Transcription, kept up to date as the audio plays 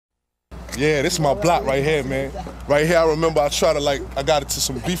Yeah, this is my block right here, man. Right here, I remember I got into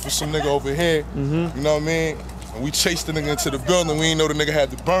some beef with some nigga over here. You know what I mean? And we chased the nigga into the building. We didn't know the nigga had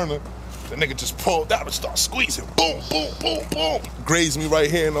the burner. The nigga just pulled out and started squeezing. Boom, boom, boom, boom. Grazed me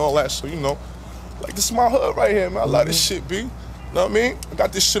right here and all that. So, you know, like, this is my hood right here, man. I love this shit, B. You know what I mean? I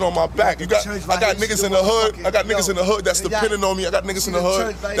got this shit on my back. I got niggas in the hood. I got niggas in the hood that's depending on me. I got niggas in the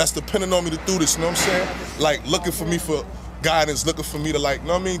hood that's depending on me to do this, you know what I'm saying? Like, looking for me for guidance, looking for me to, like, you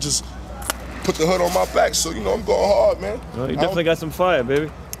know what I mean? Just put the hood on my back. So, you know, I'm going hard, man. Well, you definitely got some fire,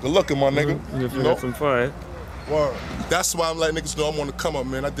 baby. Good looking, my nigga. You definitely got some fire. Word. That's why I'm letting niggas know I'm on the come up,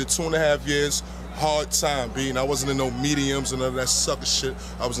 man. I did 2.5 years, hard time, B. And I wasn't in no mediums and none of that sucker shit.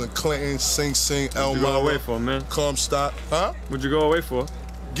 I was in Clinton, Sing Sing, El What'd you go away for, man? Comstock. Huh? What'd you go away for?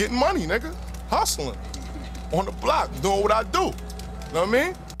 Getting money, nigga. Hustling. On the block, doing what I do. You know what I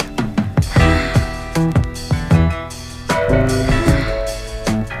mean?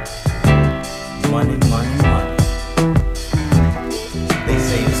 Money, money, money. They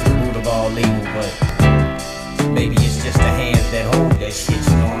say it's the root of all evil, but maybe it's just the hands that hold that shit, you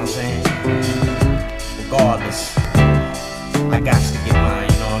know what I'm saying? Regardless, I got to get mine,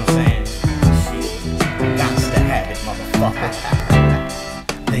 you know what I'm saying? Shit, got to have it, motherfucker.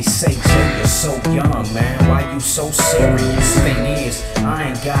 They say, Jay, you're so young, man, why you so serious? Thing is, I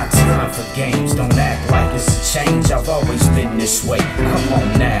ain't got time for games. Don't act like it's a change, I've always been this way. Come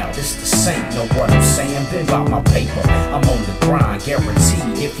on now, this the saint, know what I'm saying? Been about my paper, I'm on the grind.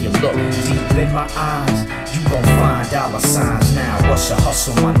 Guaranteed if you look deep in my eyes, you gon' find dollar signs. Now what's your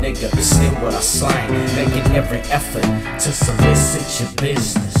hustle, my nigga? It's still what I slang, making every effort to solicit your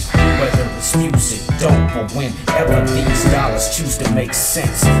business. Whether it's music, dope, or whenever these dollars choose to make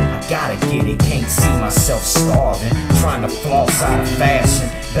sense, I gotta get it, can't see myself starving, trying to floss out of fashion.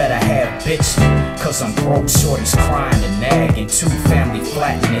 Better have bitchin', cause I'm broke, shorties crying and nagging. Two family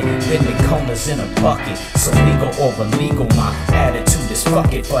flattening, bending corners in a bucket. So legal or illegal, my attitude is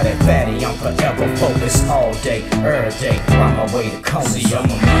fuck it. For that fatty, I'm forever focused all day, every day, on my way to Coney. See, I'm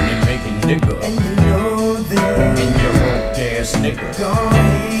a money-making nigga, and you know that. And you're broke ass nigga, gon'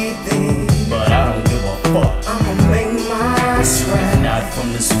 hate this, but I don't give a fuck. I'ma make my sweat, not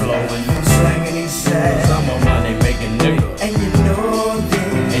from this flow and from slanging these sacks. I'm a money-making nigga, and you know that.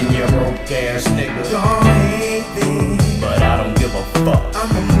 And you're broke ass nigga, gon' hate this, but I don't give a fuck.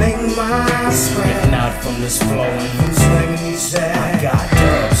 I'ma make my sweat, not from this flow and from slanging these sacks. I got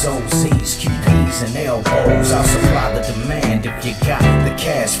dubs, OZs, QPs, and elbows. I'll supply the demand if you got the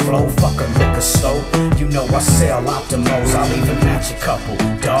cash flow. Fuck a liquor store, you know I sell Optimos. I'll even match a couple,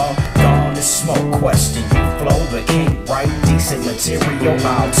 dog. Gone is smoke, question you flow, but can't write decent material.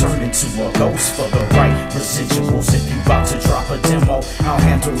 I'll turn into a ghost for the right residuals. If you about to drop a demo, I'll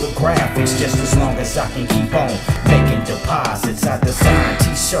handle the graphics just as long as I can keep on making deposits. I design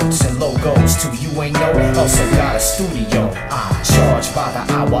t-shirts and logos too, you ain't know. Also got a studio, I charge by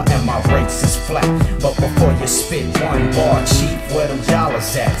the hour and my rates is flat. But before you spit one bar cheap, where them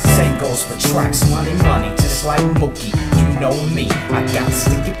dollars at? Same goes for tracks, money, money, just like Mookie. You know me, I got to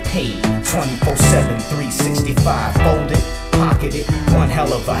get paid 24/7, 365, fold it, pocket it, one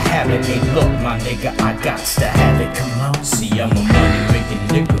hell of a habit. Hey look, my nigga, I got to have it, come on. See, I'm a money-making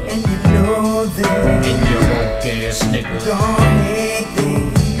nigga, and you know that. And you're broke ass nigga, gon' hate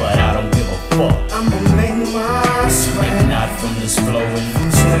this, but I don't give a fuck. I'ma make my sweat, not from this flow and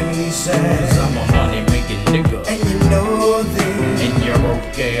from slanging these sacks. I'm a money-making nigga, and you know that. And you're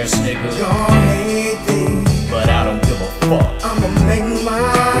broke ass nigga, gon' hate this, but I don't give a fuck. I'ma make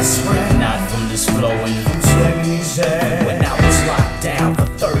my sweat, not from this flow and from slanging these sacks. When I was locked down for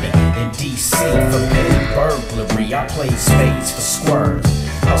 30 in DC for petty burglary, I played spades for squares.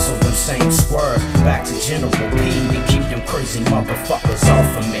 Hustle them same squares back to General P to keep them crazy motherfuckers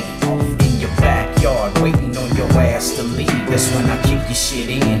off of me. In your backyard, waiting on your ass to leave. That's when I kick your shit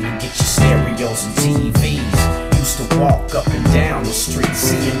in and get your stereos and TVs. Used to walk up and down the street,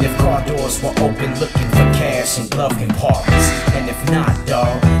 seeing if car doors were open, looking for cash in glove compartments. And if not,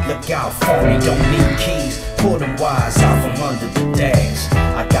 dawg, look out for me, don't need keys. Pull them wires out from under the dash.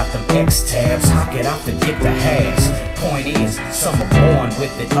 I got them X-tabs, how could I forget the hash? Point is, some are born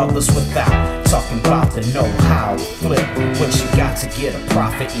with it, others without. Talking about the know-how to flip what you got to get a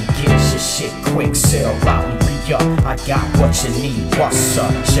profit and get your shit quick. Sell out and re-up, I got what you need. What's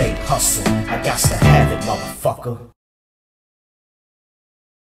up, J-Hustle? I got to have it, motherfucker.